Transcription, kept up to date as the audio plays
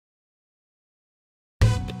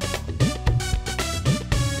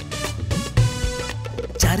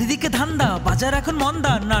চারিদিকে ধান্দা, বাজার এখন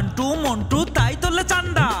মন্দা, নান্টু মন্টু তাই তোলে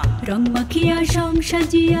চান্দা। রং মাখিয়া সং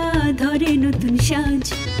সাজিয়া ধরে নতুন সাজ,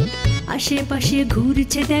 আশেপাশে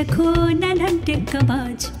ঘুরছে দেখো নানান টেক্কা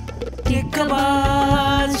বাজ। টেক্কা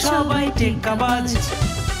বাজ সবাই টেক্কা বাজ,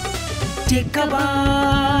 টেক্কা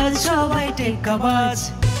বাজ সবাই টেক্কা বাজ।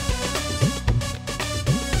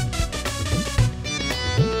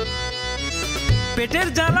 পেটের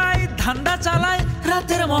জ্বালায় ধান্দা চালায়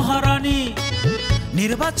রাতের মহারানী,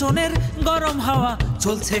 নির্বাচনের গরম হাওয়া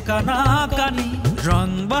চলছে কানাকানি। রং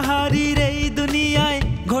বাহারির এই দুনিয়ায়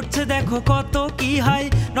ঘটছে দেখো কত কি হাই,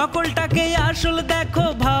 নকলটাকে আসল দেখো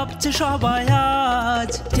ভাবছে সবাই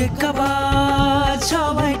আজ। টেক্কা বাজ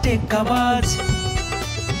সবাই টেক্কা বাজ,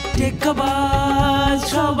 টেক্কা বাজ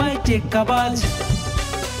সবাই টেক্কা বাজ,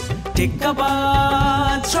 টেক্কা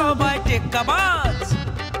বাজ সবাই টেক্কা বাজ।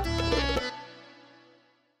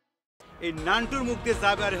 এই নান্টুর মুখ দিয়ে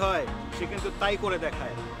যা বের হয় সে কিন্তু তাই করে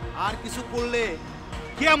দেখায়, আর কিছু করলে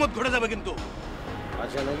কিয়ামত ঘটে যাবে কিন্তু।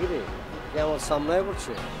 আচ্ছা নাকি রে, কিয়ামত সামনে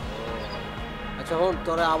পড়ছে। আচ্ছা হন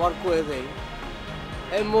তোরা আবার কয়ে দেই,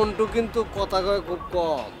 এই মন্টু কিন্তু কথা কয় খুব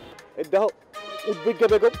কম। এই দেখো উদ্ভিজ্ঞ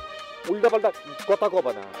বেগম উল্টা পাল্টা কথা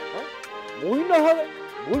কবা না, হ্যাঁ মুই না হয়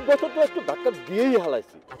মুই বছর তো একটু ধাক্কা দিয়েই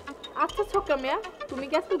হালাইছি। আচ্ছা ছক্কা মিয়া, তুমি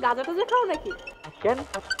কি আজকে গাঁজা টাজা খাও নাকি? কেন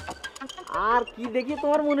আর কি দেখি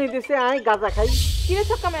তোমার মনে হইতেছে আমি গাঁজা খাই? কি রে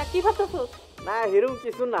ছক্কা মিয়া, কি ভাবতেছো? না হেরম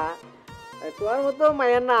কিছু না, তোমার মতো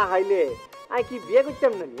মায়া না হাইলে আমি কি বিয়ে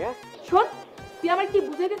করতাম না। হ্যাঁ শোন, তুই আমার কি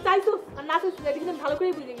বুঝাইতে চাইছিস আর না চাইছিস এটা কিন্তু ভালো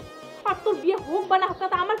করে বুঝে গেছিস। আর তোর বিয়ে হোক বা না হোক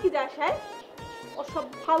তাতে আমার কি যায় আসে? ও সব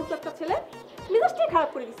ফালতু একটা ছেলে, মেজাজটাই খারাপ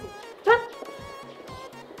করে দিছি। চল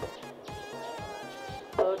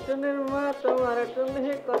শুনের মা তোমার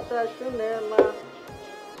তুমি কথা শুনে মা,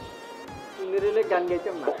 শুনে রেলে গান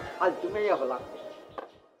গাইতাম না, আজ তুমি হলা।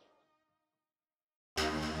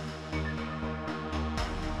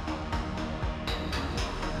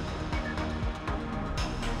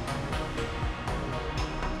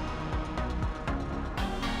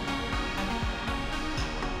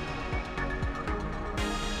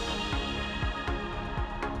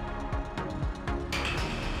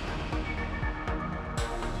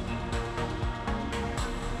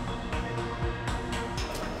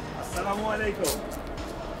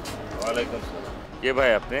 কে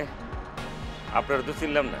ভাই আপনি? আপনারা তো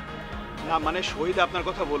চিনলাম না। না মানে শহীদ আপনার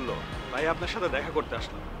কথা বললো, ভাই আপনার সাথে দেখা করতে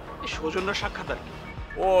আসলাম, এই সৌজন্য সাক্ষাৎ আর কি।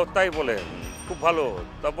 ও তাই বলেন, খুব ভালো।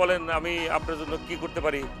 তা বলেন আমি আপনার জন্য কি করতে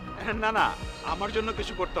পারি? না না, আমার জন্য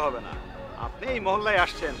কিছু করতে হবে না, আপনি এই মহল্লায়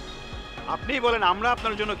আসছেন, আপনিই বলেন আমরা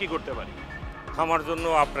আপনার জন্য কি করতে পারি। আমার জন্য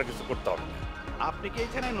আপনার কিছু করতে হবে না। আপনি কি এই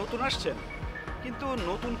থানায় নতুন আসছেন? কিন্তু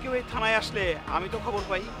নতুন কেউ এই থানায় আসলে আমি তো খবর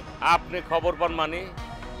পাই। আপনি খবর পান মানে?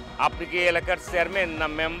 আপনি কি এলাকার চেয়ারম্যান না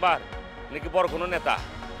মেম্বার নাকি বড় কোনো নেতা?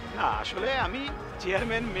 না আসলে আমি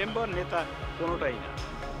চেয়ারম্যান মেম্বার নেতা কোনোটাই না,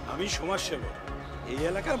 আমি সমাজসেবক, এই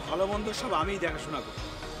এলাকার ভালো মন্দ সব আমিই দেখাশোনা করি।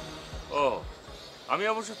 ও, আমি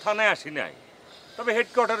অবশ্য থানায় আসি নাই, তবে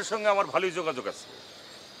হেডকোয়ার্টারের সঙ্গে আমার ভালোই যোগাযোগ আছে,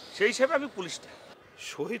 সেই হিসাবে আমি পুলিশটা।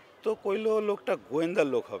 শহীদ তো কইল লোকটা গোয়েন্দার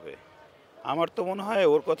লোক হবে, আমার তো মনে হয়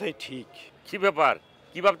ওর কথাই ঠিক। কি ব্যাপার,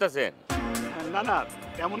 কি ভাবতেছেন? না না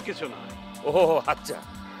তেমন কিছু না। ও আচ্ছা,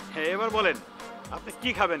 হ্যাঁ এবার বলেন আপনি কি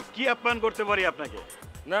খাবেন, কি আপ্যায়ন করতে পারি আপনাকে?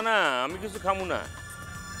 না না আমি কিছু খামু না,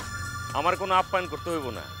 আমার কোনো আপ্যায়ন করতে হইব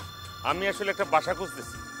না। আমি আসলে একটা বাসা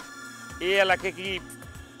খুঁজতেছি, এই এলাকায় কি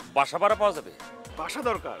বাসা ভাড়া পাওয়া যাবে? বাসা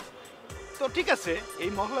দরকার তো ঠিক আছে, এই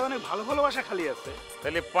মহল্লায় অনেক ভালো ভালো বাসা খালি আছে।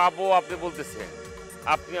 তাহলে পাবো আপনি বলতেছেন?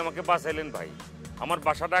 আপনি আমাকে বাঁচাইলেন ভাই, আমার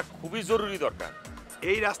বাসাটা খুবই জরুরি দরকার।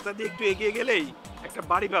 এই রাস্তা দিয়ে একটু এগিয়ে গেলেই একটা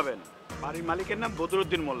বাড়ি পাবেন, বাড়ির মালিকের নাম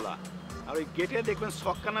বদরুদ্দিন মোল্লা, আর ওই গেটে দেখবেন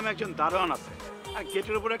ছক্কা নামে একজন দারোয়ান আছে, আর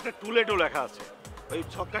গেটের উপরে একটা টুলেটও লেখা আছে, ওই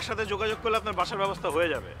ছক্কার সাথে যোগাযোগ করলে আপনার বাসার ব্যবস্থা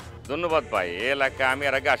হয়ে যাবে। ধন্যবাদ ভাই, এই এলাকা আমি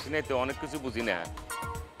আর আগে আসি নাই তো অনেক কিছু বুঝি না,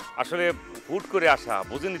 আসলে হুট করে আসা,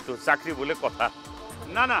 বুঝিনি তো চাকরি বলে কথা।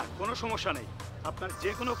 না না কোনো সমস্যা নেই, আপনার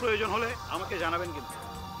যে কোনো প্রয়োজন হলে আমাকে জানাবেন। কিন্তু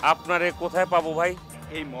আপনারে কোথায় পাবো ভাই?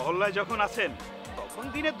 এই মহল্লায় যখন আছেন তখন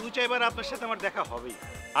দিনে 2-4 বার আপনার সাথে আমার দেখা হবেই।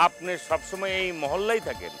 আপনি সবসময় এই মহল্লায়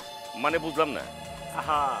থাকেন মানে বুঝলাম না।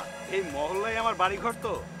 আহা, এই মহল্লায় আমার বাড়িঘর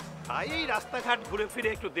তো, তাই এই রাস্তাঘাট ঘুরে ফিরে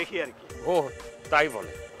একটু দেখি আর কি। ও তাই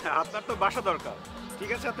বলে? আপনার তো বাসা দরকার, ঠিক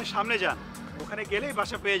আছে আপনি সামনে যান, ওখানে গেলেই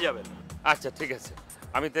বাসা পেয়ে যাবেন। আচ্ছা ঠিক আছে,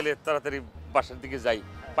 আমি তাহলে তাড়াতাড়ি বাসার দিকে যাই,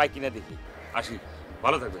 পাই কিনা দেখি, আসি,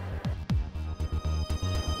 ভালো থাকবেন।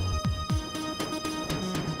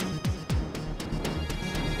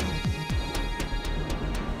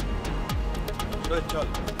 চল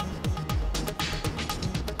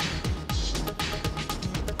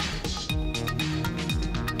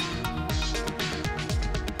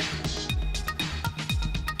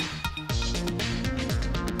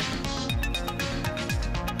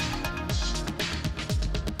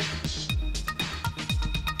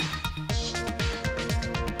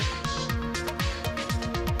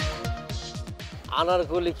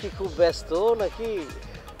আনারকলি কি খুব ব্যস্ত নাকি?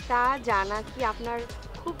 তা জানা কি আপনার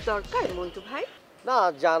খুব দরকার মন্টু ভাই? না,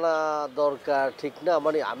 জানা দরকার ঠিক না,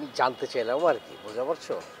 মানে আমি জানতে চাইলাম আর কি, বুঝতে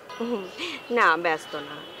পারছো? না ব্যস্ত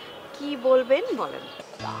না, কি বলবেন বলেন।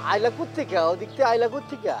 আইলা কোত্থেকে? ওদিক থেকে আইলা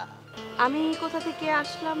কোত্থেকে? আমি কোথা থেকে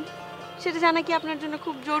আসলাম সেটা জানা কি আপনার জন্য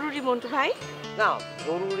খুব জরুরি মন্টু ভাই? না,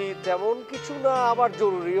 জরুরি তেমন কিছু না, আবার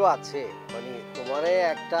জরুরিও আছে। মানে তোমারে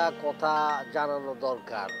একটা কথা জানানো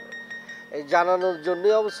দরকার, এই জানানোর জন্য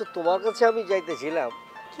অবশ্য তোমার কাছে আমি যাইতেছিলাম।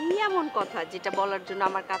 কি এমন কথা যেটা বলার জন্য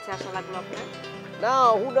আমার কাছে আসা লাগলো আপনার? না,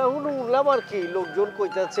 শুনলাম আর কি, লোকজন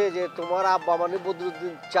কইতাছে যে তোমার আব্বা মানে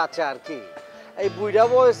বদরুদ্দিন চাচা আর কি এই বুইড়া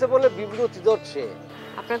বয়সে বলে বিব্রতি ধরছে।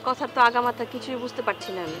 আপনার কথা তো আগামাথা কিছুই বুঝতে পারছি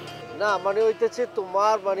না আমি। না মানে হইতেছে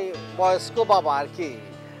তোমার মানে বয়স্ক বাবা আর কি,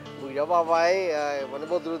 বুইড়া বাবাই মানে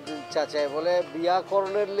বদরুদ্দিন চাচাই বলে বিয়া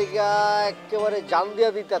করণের লিগা একেবারে জান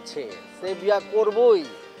দিয়া দিতেছে, সে বিয়া করবই।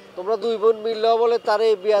 তোমরা দুই বোন মিললেও বলে তার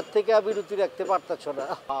এই বিয়ার থেকে বিরতি রাখতে পারতেছ না।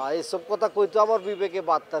 এইসব কথা কইতো আমার বিবেকে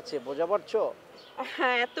বাধতাছে, বোঝা পারছো?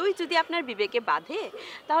 হ্যাঁ, এতই যদি আপনার বিবেকে বাধে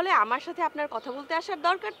তাহলে আমার সাথে আপনার কথা বলতে আসার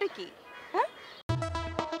দরকারটা কি? হ্যাঁ,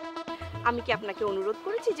 আমি কি আপনাকে অনুরোধ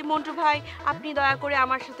করেছি যে মন্টু ভাই আপনি দয়া করে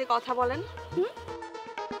আমার সাথে কথা বলেন?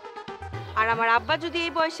 আর আমার আব্বা যদি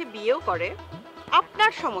এই বয়সে বিয়েও করে,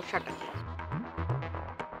 আপনার সমস্যাটা কি?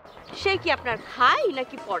 সে কি আপনার খায়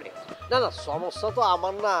নাকি পড়ে? না না, সমস্যা তো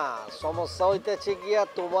আমার না, সমস্যা হইতেছে গিয়া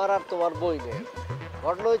তোমার আর তোমার বইনের।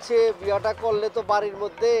 ঘটনা হয়েছে বিয়াটা করলে তো বাড়ির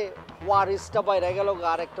মধ্যে ওয়ারিসটা বাইরে গেল,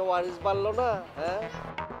 আর একটা ওয়ারিস বাড়লো না। হ্যাঁ,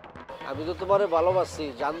 আমি তো তোমারে ভালোবাসি,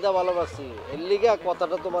 জানদা ভালোবাসি, এর লিগা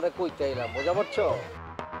কথাটা তোমারে কইতে আইলাম, বুঝা পারছো?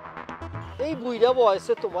 এই বুইড়া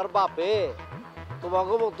বয়সে তোমার বাপে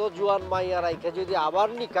তোমাকে মতো জুয়ান মাইয়া রাইখা যদি আবার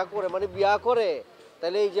নিকা করে মানে বিয়া করে,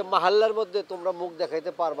 তাহলে এই যে মাহাল্লার মধ্যে তোমরা মুখ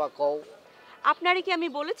দেখাইতে পারবা? কও, আপনারে কি আমি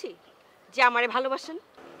বলেছি যে আমারে ভালোবাসেন?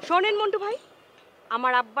 শোনেন মন্টু ভাই,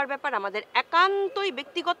 আমার আব্বার ব্যাপার আমাদের একান্তই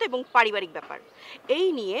ব্যক্তিগত এবং পারিবারিক ব্যাপার, এই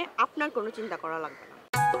নিয়ে আপনার কোনো চিন্তা করা লাগবে না।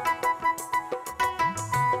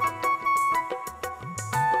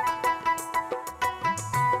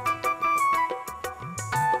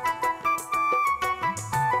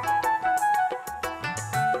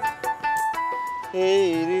 এই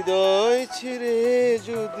হৃদয় ছিঁড়ে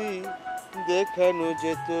যদি দেখানো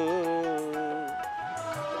যেত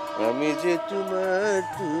আমি যে তোমার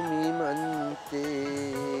তুমি মানতে,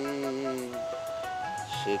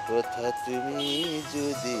 সে কথা তুমি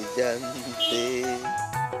যদি জানতে।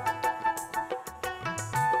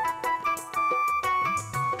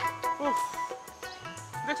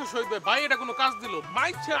 দেখছো শহীদ ভাই, ভাই এটা কোনো কাজ দিল?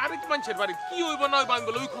 মাইছে আরেক মানুষের বাড়ি কি হইব না হইব আমি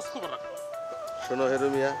বলে ওই খোঁজ খবর রাখো। শোনো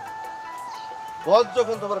হেরুমিয়া, বস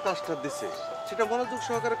যখন তোমার কাজটা দিছে সেটা মনোযোগ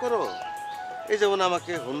সহকারে করো। এই যেমন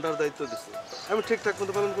আমাকে হোন্ডার দায়িত্ব দিছে, আমি ঠিকঠাক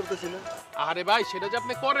মতো পালন করতেছি না। আরে ভাই, সেটা যে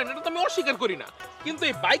আপনি করেন এটা তো আমি অস্বীকার করি না, কিন্তু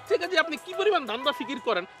এই বাইক থেকে যে আপনি কি পরিমাণ ধান্দা ফিকির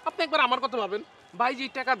করেন, আপনি একবার আমার কথা ভাবেন। ভাই যে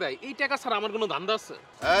টাকা দেয়, এই টাকা ছাড়া আমার কোনো ধান্দা আছে?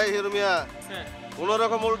 এই হেরুমিয়া, হ্যাঁ, কোনো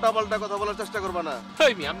রকম উল্টা পাল্টা কথা বলার চেষ্টা করবা না।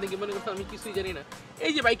 আপনি কি মনে করছেন আমি কিছুই জানি না?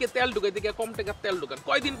 এই যে বাইকে তেল ঢুকাই দিকে কম টাকার তেল ঢুকান,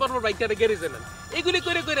 কয়দিন পর পর বাইকটা গ্যারেজে নেন, এগুলি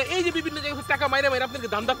করে করে এই যে বিভিন্ন জায়গায় টাকা মাইরে মাইরে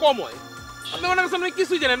আপনার ধান্দা কম হয়। আপনি মনে করছেন আমি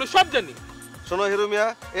কিছুই জানি? আমি সব জানি। শোনো হেরুমিয়া,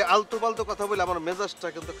 এই আলতু পালতু কথা বলে আমার মেজাজটা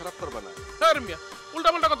কিন্তু খারাপ করবে না। হ্যাঁ মিয়া, উল্টা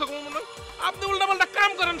পাল্টা কথা কম মনে হয়। আপনি উল্টা পাল্টা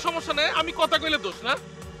কাম করেন, সমস্যা নেই, আমি কথা কইলে দোষ না।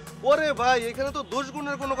 ওরে ভাই, এখানে তো দোষ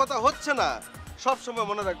গুণের কোনো কথা হচ্ছে না। সব সময়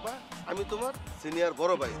মনে রাখবা আমি তোমার সিনিয়র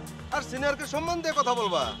বড় ভাই, আর সিনিয়রকে সম্মান দিয়ে কথা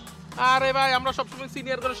বলবা। আরে ভাই, আমরা সবসময়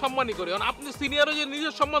সিনিয়র করে সম্মানই করি, আপনি সিনিয়রও যে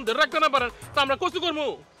নিজের সম্মান ধরে রাখতে না পারেন তা আমরা কচু করবো।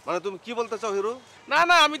 মানে তুমি কি বলতে চাও হিরো? না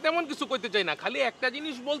না, আমি তেমন কিছু কইতে চাই না, খালি একটা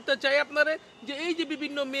জিনিস বলতে চাই আপনারে, যে এই যে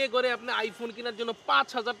বিভিন্ন মেয়ে করে আপনি আইফোন কেনার জন্য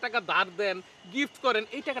 5,000 টাকা ধার দেন, গিফট করেন,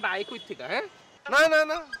 এই টাকাটা আয় কই থেকে? হ্যাঁ, না না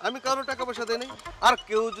না, আমি কারো টাকা পয়সা দেই নাই। আর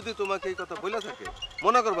কেউ যদি তোমাকে এই কথা বলে থাকে,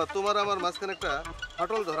 মনে করবা তোমার আমার মাঝখানে একটা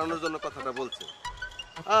ফাটল ধরানোর জন্য কথাটা বলছে।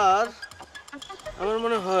 আর আমার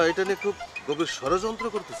মনে হয় এটা নিয়ে খুব গভীর ষড়যন্ত্র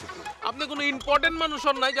করতেছে। আপনি কোনো ইম্পর্টেন্ট মানুষ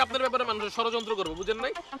হন নাই যে আপনার ব্যাপারে মানুষের ষড়যন্ত্র করবো, বুঝেন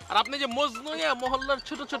নাই? আর আপনি যে মজনুইয়া মহল্লার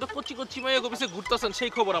ছোট ছোট কচি কচি মাইয়া গবিসে ঘুরতেছেন,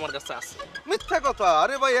 সেই খবর আমার কাছে আছে। মিথ্যা কথা?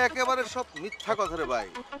 আরে ভাই, একেবারে সব মিথ্যা কথা রে ভাই,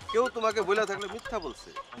 কেউ তোমাকে বলে থাকলে মিথ্যা বলছে।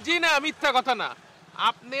 জি না, মিথ্যা কথা না।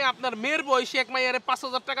 আপনি আপনার মেয়ের বয়সে এক মাইয়ারে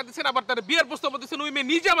 5,000 টাকা দিচ্ছেন, আবার তার বিয়ের প্রস্তাব দিচ্ছেন, ওই মেয়ে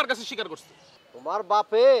নিজে আমার কাছে স্বীকার করছে। তোমার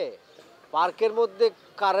বাপে পার্কের মধ্যে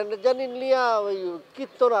কারেন্ট জানি নিয়া ওই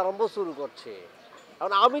কীর্তন আরম্ভ শুরু করছে।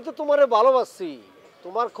 কারণ আমি তো তোমারে ভালোবাসি,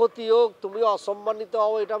 তোমার ক্ষতি হোক, তুমি অসম্মানিত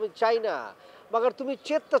হও, এটা আমি চাই না। মাগার তুমি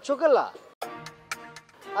চেতটা চোখেলা।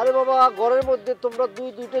 আরে বাবা, ঘরের মধ্যে তোমরা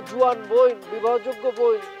দুইটা জুয়ান বোন, বিবাহযোগ্য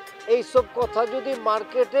বোন, এইসব কথা যদি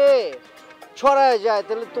মার্কেটে ছড়ায় যায়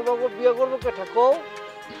তাহলে তোমাকে বিয়ে করবো কে ঠাকো?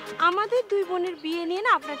 আমাদের দুই বোনের বিয়ে নিয়ে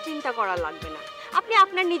না আপনার চিন্তা করা লাগবে না। আপনি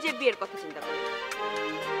আপনার নিজের বিয়ের কথা চিন্তা করেন।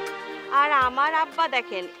 আর আমার আব্বা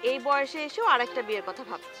দেখেন এই বয়সে এসেও আরেকটা বিয়ের কথা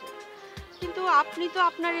ভাবছে, কিন্তু আপনি তো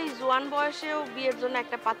আপনার এই জোয়ান বয়সেও বিয়ের জন্য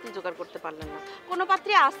একটা পাত্রী জোগাড় করতে পারলেন না। কোনো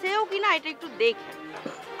পাত্রী আছেও কিনা এটা একটু দেখেন।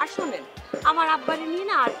 আর শোনেন, আমার আব্বারে নিয়ে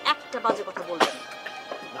না আর একটা বাজে কথা বলবেন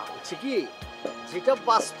না। হচ্ছে কি, যেটা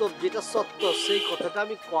বাস্তব, যেটা সত্য, সেই কথাটা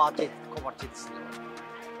আমি কবার চেয়েছিলাম।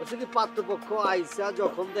 হচ্ছে কি, পাত্রপক্ষ আইসা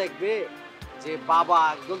যখন দেখবে যে বাবা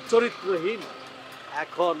একদম চরিত্রহীন,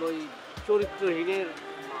 এখন ওই চরিত্রহীনের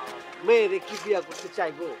মেয়েরে কি বিয়া করতে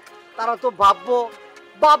চাইবো, তারা তো ভাববো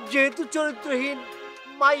বাপ যেহেতু চরিত্রহীন,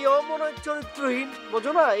 মাইও মনে হয় চরিত্রহীন,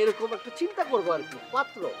 বোঝো না, এরকম একটা চিন্তা করবো আর কি।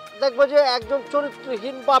 পাত্র দেখবো যে একজন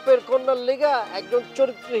চরিত্রহীন বাপের কন্যার লেগা একজন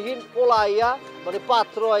চরিত্রহীন পোলা আইয়া, মানে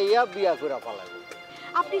পাত্র আইয়া বিয়া করে পালাবে।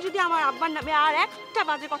 আপনি যদি আমার আব্বার নামে আর একটা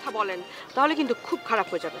বাজে কথা বলেন তাহলে কিন্তু খুব খারাপ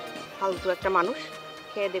হয়ে যাবে। ফালতু একটা মানুষ,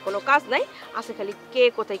 খেয়ে দে কোনো কাজ নাই, আছে খালি কে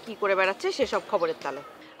কোথায় কি করে বেড়াচ্ছে সেসব খবরের তালে।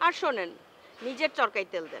 আর শোনেন, নিজের চরকায়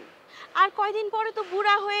তেল দেন। আর কয়দিন পরে তো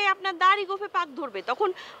বুড়া হয়ে আপনার দাড়ি গোফে পাক ধরবে, তখন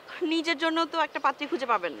নিজের জন্য তো একটা পাত্রী খুঁজে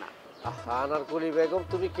পাবেন না। আনারকলি বেগম,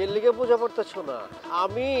 তুমি কে লিগে বোঝা পড়তেছ না?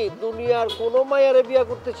 আমি দুনিয়ার কোনো মায়ারে বিয়া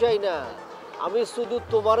করতে চাই না, আমি শুধু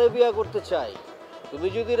তোমারে বিয়া করতে চাই। তুমি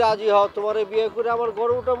যদি রাজি হও, তোমারে বিয়ে করে আমার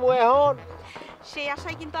ঘরে উঠামো। এখন সেই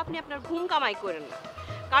আশায় কিন্তু আপনি আপনার ঘুম কামাই করেন না,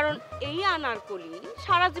 কারণ এই আনারকলি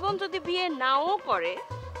সারা জীবন যদি বিয়ে নাও করে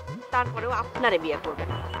তারপরেও আপনারে বিয়ে করবে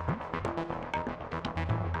না।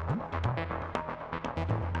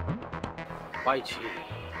 পাইছি,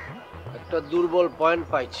 একটা দুর্বল পয়েন্ট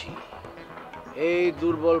পাইছি। এই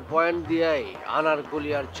দুর্বল পয়েন্ট দিয়েই আনারকলি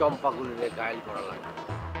আর চম্পাকলিরে গায়েল করা লাগে।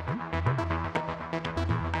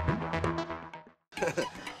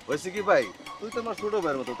 হয়েছে কি ভাই, তুই তো আমার ছোট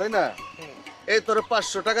ভাইয়ের মতো, তাই না? এই তোরে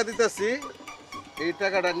 500 টাকা দিতেছি, এই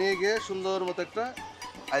টাকাটা নিয়ে গিয়ে সুন্দর মতো একটা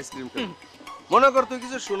আইসক্রিম খাবি। মনে কর তুই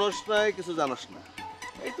কিছু শুনোস নাই, কিছু জানোস না।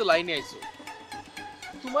 এই তো লাইনে আইছো,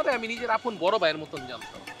 তোমারে আমি নিজের আপন বড় ভাইয়ের মতন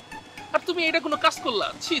জানতাম, আর তুমি এটা কোনো কাজ করলা?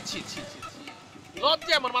 ছি ছি ছি ছি,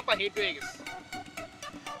 লজ্জায় আমার মাথা হেট হয়ে গেছে।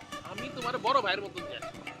 আমি তোমার বড় ভাইয়ের মতন জানি,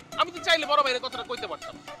 আমি তো চাইলে বড় ভাইয়ের কথাটা কইতে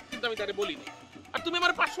পারতাম, কিন্তু আমি তারে বলিনি। আর তুমি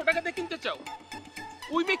আমার 500 টাকা দিয়ে কিনতে চাও?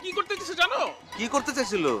 ওই মেয়ে কি করতে চাইছে জানো? কি করতে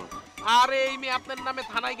চাইছিল? আরে এই মেয়ে আপনার নামে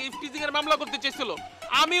থানায় গিয়ে ইফটিজিং এর মামলা করতে চাইছিল,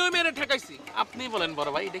 আমি ওই মেয়েরে ঠেকাইছি। আপনি বলেন বড়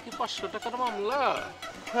ভাই, এটা কি 500 টাকার মামলা?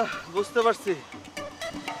 বুঝতে পারছি।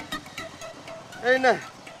 এই না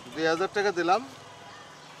 2000 টাকা দিলাম,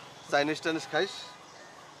 চাইনিজ টাইনিজ খাইস।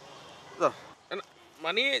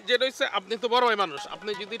 মানে যেটা হচ্ছে, আপনি তো বড় ভাই মানুষ, আপনি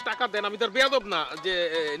যদি টাকা দেন আমি তার বেয়াদব না যে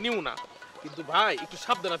নিউ না, কিন্তু ভাই একটু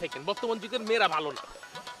সাবধানে থাকেন। বর্তমান যুগের মেয়েরা ভালো না,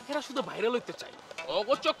 এরা শুধু ভাইরাল হইতে চায়।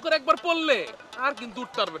 অগো চক্কর একবার পড়লে আর কিন্তু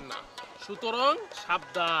উঠতে পারবেন না, সুতরাং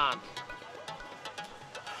সাবধান।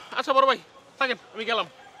 আচ্ছা বড় ভাই থাকেন, আমি গেলাম।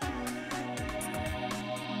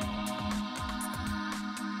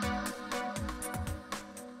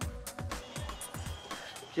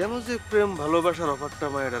 কেন যে প্রেম ভালোবাসার অফারটা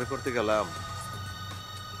মায়ের করতে গেলাম,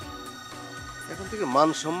 এখন থেকে মান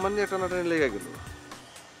সম্মান নিয়ে টানাটানি লেগে গেল।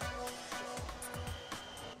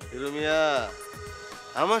 রুমিয়া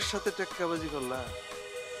আমার সাথে টেক্কাবাজি করলা,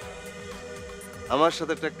 আমার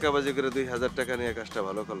সাথে টেক্কাবাজি করে 2000 টাকা নিয়ে কাজটা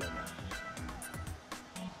ভালো করলে না।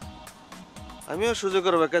 আমিও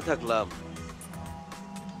সুযোগের অপেক্ষায় থাকলাম,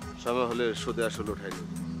 সময় হলে সুদে আসল উঠাইল।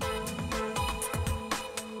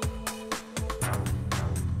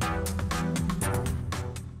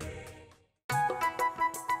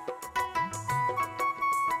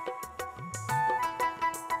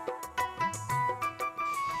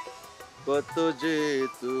 কত যে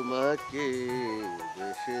তোমাকে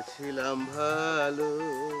বেসেছিলাম ভালো,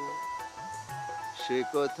 সে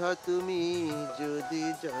কথা তুমি যদি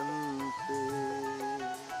জানতে।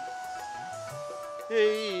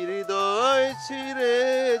 এই হৃদয় ছিঁড়ে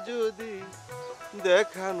যদি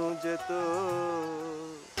দেখানো যেত।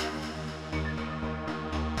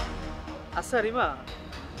 আচ্ছা রিমা,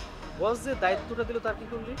 বস যে দায়িত্বটা দিল তার কি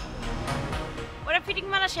করলি? ওরা ফিটিং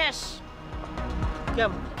মারা শেষ।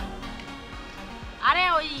 কেমন? আরে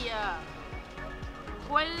ওই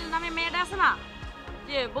কোয়েল নামে মেয়েটা আছে না,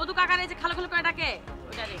 যে বধু কাকারে যে খালো খালো করে ডাকে,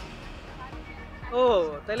 ওইটারে। ও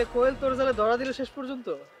তাইলে কোয়েল তোর জালে ধরা দিল শেষ পর্যন্ত?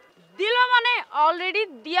 দিল মানে অলরেডি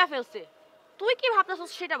দিয়া ফেলছে। তুই কি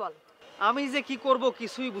ভাবতেছস সেটা বল। আমি যে কি করব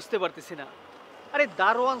কিছুই বুঝতে পারতেছি না। আরে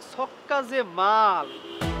দারোয়ান ছক্কা যে মাল,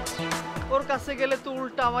 ওর কাছে গেলে তো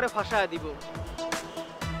উল্টা আমারে ফাঁসায় দিব।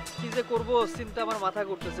 কি যে করব চিন্তা আমার মাথা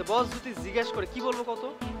করতেছে। বস যদি জিজ্ঞেস করে কি বলবো কত?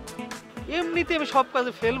 এমনিতে আমি সব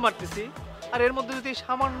কাজে ফেল মারতেছি, আর এর মধ্যে যদি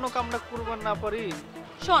সামান্য কামটা করবার না পারি।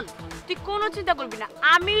 শোন, তুই কোনো চিন্তা করবি না,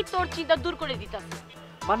 আমি তোর চিন্তা দূর করে দিতাছি।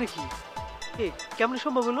 মানে কি? কেমন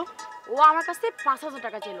সম্ভব হলো? ও আমার কাছে 5,000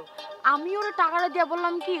 টাকা ছিল। আমি ওর টাকাটা দিয়ে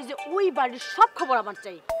বললাম কি যে ওই বাড়ির সব খবর আমার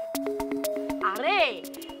চাই। আরে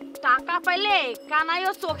টাকা পাইলে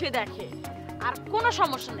কানাইও চোখে দেখে, আর কোনো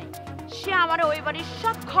সমস্যা নেই, সে আমারে ওই বাড়ির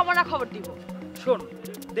সব খবর দিব। শোন,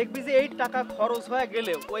 দেখবি যে এই টাকা খরচ হয়ে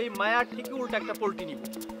গেলে ওই মায়া ঠিকই উল্টা একটা পোল্ট্রি নিব।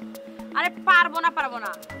 আরে পারবো না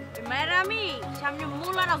ওই মায়ের আমি সামনে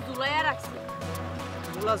মূলানা ঝুলাইয়া রাখছি।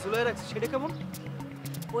 মূলা ঝুলাই রাখছি, সেটা কেমন?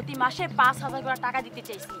 প্রতি মাসে 5,000 করে টাকা দিতে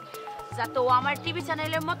চাইছি, যাতে ও আমার টিভি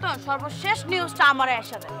চ্যানেলের মতো সর্বশেষ নিউজটা আমারে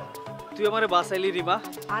এসে দেয়। তুই আমারে বাঁচাইলি রিমা।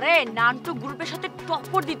 আরে নান্টু গ্রুপের সাথে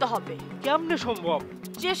টক্কর দিতে হবে। কেমনে সম্ভব?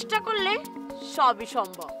 চেষ্টা করলে সবই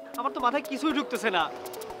সম্ভব। আমার তো মাথায় কিছুই ঢুকতেছে না।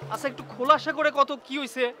 আচ্ছা একটু খোলাসা করে কত কি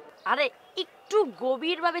হইছে? আরে একটু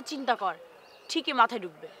গভীরভাবে চিন্তা কর, ঠিকই মাথায়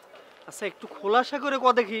ঢুকবে। আচ্ছা একটু খোলাসা করে ক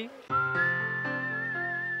দেখি।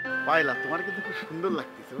 পাইলা, তোমার কিন্তু খুব সুন্দর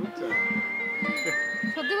লাগতেছে, বুঝছো?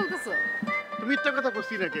 সত্যি বলতেছো? তুমি একটা কথা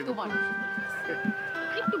করছি না কেন? তোমার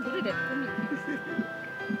একটু ঘুরে দেখ।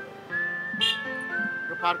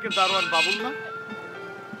 পার্কের দারোয়ান বাবুল না?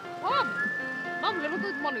 ও বাবুলের মতো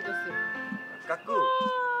মনে হইতেছে। কাকু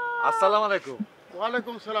আসসালামু আলাইকুম।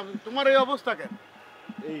 ওয়ালাইকুম সালাম। তোমার এই অবস্থা কেন?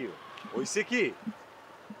 এই হইছে কি,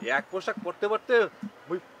 এক পোশাক পরতে পরতে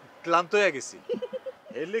মুই ক্লান্ত হয়ে গেছি।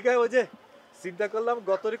 এর লিগায় ওই যে চিন্তা করলাম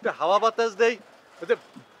গতর একটু হাওয়া বাতাস দেই, ওই যে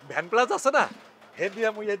ভ্যান প্লাজ আছে না, হে দিয়া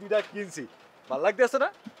মুই এই দুইটা কিনছি। ভাল লাগতেছে না?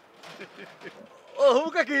 ও হু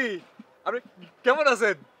কাকি, আপনি কেমন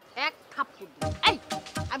আছেন? এক থাপ্পড় দিই। এই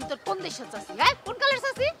আমি তোর কোন দেশের চাচি? হ্যাঁ কোন কালের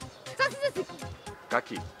চাচি? চাচি চাচি কি?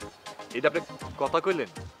 কাকি এটা আপনি কথা কইলেন,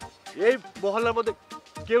 এই মহল্লার মধ্যে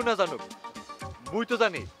কেউ না জানুক, মুই তো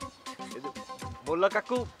জানি। এই যে মোল্লা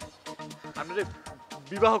কাকু আপনারে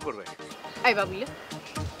বিবাহ করবে। এই বাবুলে,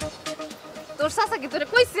 তোর চাচা কি তোরে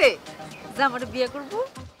কইছে যে আমারে বিয়ে করব?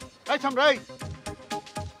 এই সামরাই,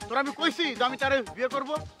 তোর আমি কইছি যে আমি তারে বিয়ে করব?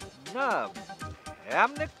 না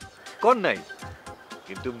এমনি কোন নাই,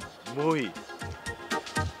 কিন্তু মুই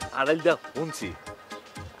আড়াইটা শুনছি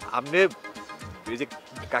আপনি এই যে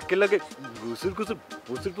কাকের লাগে গুসুর গুসুর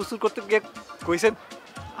পুসুর পুসুর করতে গিয়ে কইছেন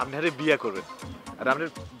আপনারে বিয়া করবেন। আর আপনার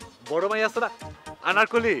বড় ভাই আছে না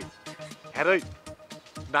আনারকলি, হ্যাঁ ওই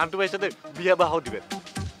নান্টু ভাইয়ের সাথে বিয়া বাহ দিবেন।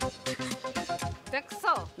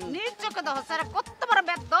 দেখছো নিজ চোখে দেখো স্যার কত বড়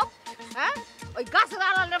বেদ্য। হ্যাঁ ওই গাছের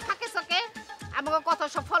আড়ালে ফাঁকে চোখে আমাকে কথা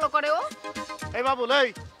সব ফলো করে ও। এই বাবুল, এই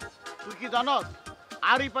তুই কি জানস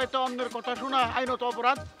আরই পাইতে অন্যের কথা শোনা আইনত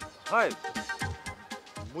অপরাধ? হয়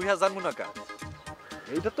মুই হা জানবো না কা,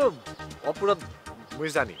 এইটা তো অপরাধ মুই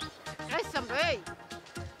জানি। এই সামরাই,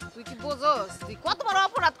 তুই কি বোঝস তুই কত বড়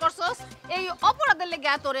অপরাধ করছস? এই অপরাধের লেগে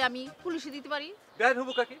তোরে আমি পুলিশে দিতে পারি। বেন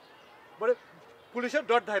হবো কাকি, বলে পুলিশের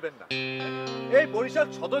ডর ধাইবেন না। এই বরিশাল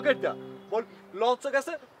সদর গেটটা বল লঞ্চ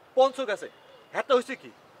গেছে পঞ্চ গেছে, হ্যাঁটা হয়েছে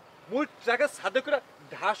কি মুই ট্রাকের সাথে করে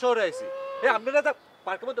ঢা শহরে আইছি। আপনারা তা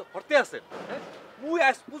পার্কের মধ্যে হরতে আছেন, হ্যাঁ মুই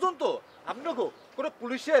আজ পর্যন্ত আপনাকে কোনো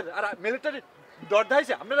পুলিশের আর মিলিটারি ডর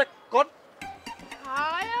ধাইছে আপনারা কন?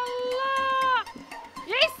 হায় আল্লাহ,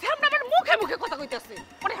 এই সামনে আমার মুখে মুখে কথা কইতাছে,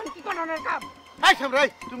 ওরে এখন কি করনের কাম? এই সামরাই,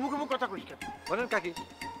 তুই মুখে মুখ কথা কইস কেন? বলেন কাকি,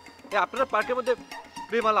 আপনারা পার্কের মধ্যে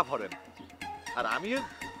প্রেমালাপ হরেন, আর আমি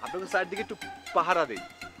আপনাকে চারদিকে একটু পাহারা দেই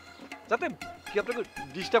যাতে কি আপনাকে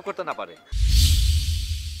ডিস্টার্ব করতে না পারে।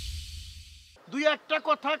 দুই একটা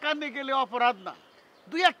কথা কানে গেলে অপরাধ না।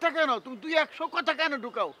 দুই একটা কেন, তুমি 200 কথা কেন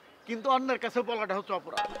ঢুকাও, কিন্তু অন্যের কাছে বলাটা হচ্ছে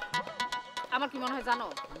অপরাধ। আমার কি মনে হয় জানো,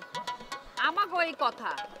 আমাকে ওই কথা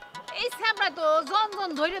এই স্যামরা তো জন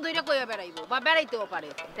ধৈর্য ধৈর্য কইয়া বেড়াইবো বা বেড়াইতেও পারে,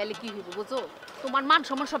 তাহলে কি হইব বুঝো? তোমার মান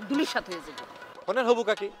সম্মান সব ধুলিসাৎ হয়ে যাবে। শোনেন হবু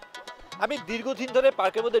কাকি, আমি দীর্ঘদিন ধরে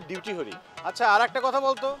পার্কের মধ্যে ডিউটি করি। আচ্ছা আর একটা কথা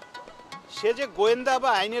বলতো, সে যে গোয়েন্দা বা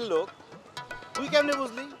আইনের লোক, তুই কেমনে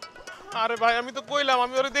বুঝলি? আরে ভাই আমি তো কইলাম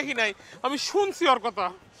আমি ওরে দেখি নাই, আমি শুনছি ওর কথা।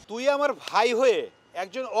 তুই আমার ভাই হয়ে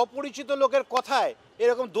একজন অপরিচিত লোকের কথায়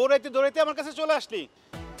এরকম দৌড়াইতে দৌড়াইতে আমার কাছে চলে আসলি?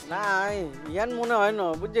 না ইয়ান মনে হয় না,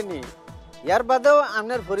 বুঝছেন? ইয়ার বাদেও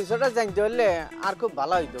আপনার পরিচয়টা জানতে হলে আর খুব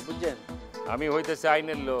ভালো হইতো, বুঝছেন? আমি হইতেছে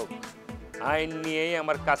আইনের লোক, আইন নিয়েই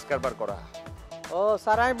আমার কাজ কারবার করা। ও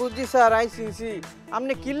স্যার আমি বুঝছি স্যার, আই চিনছি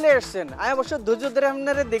আপনি কিনলে এসছেন। আমি অবশ্য ধৈর্য ধরে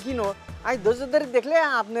আপনারা দেখিনো, আমি ধৈর্য ধরে দেখলে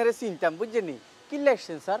আপনারা চিনতাম, বুঝছেন? কিনলে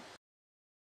এসছেন স্যার?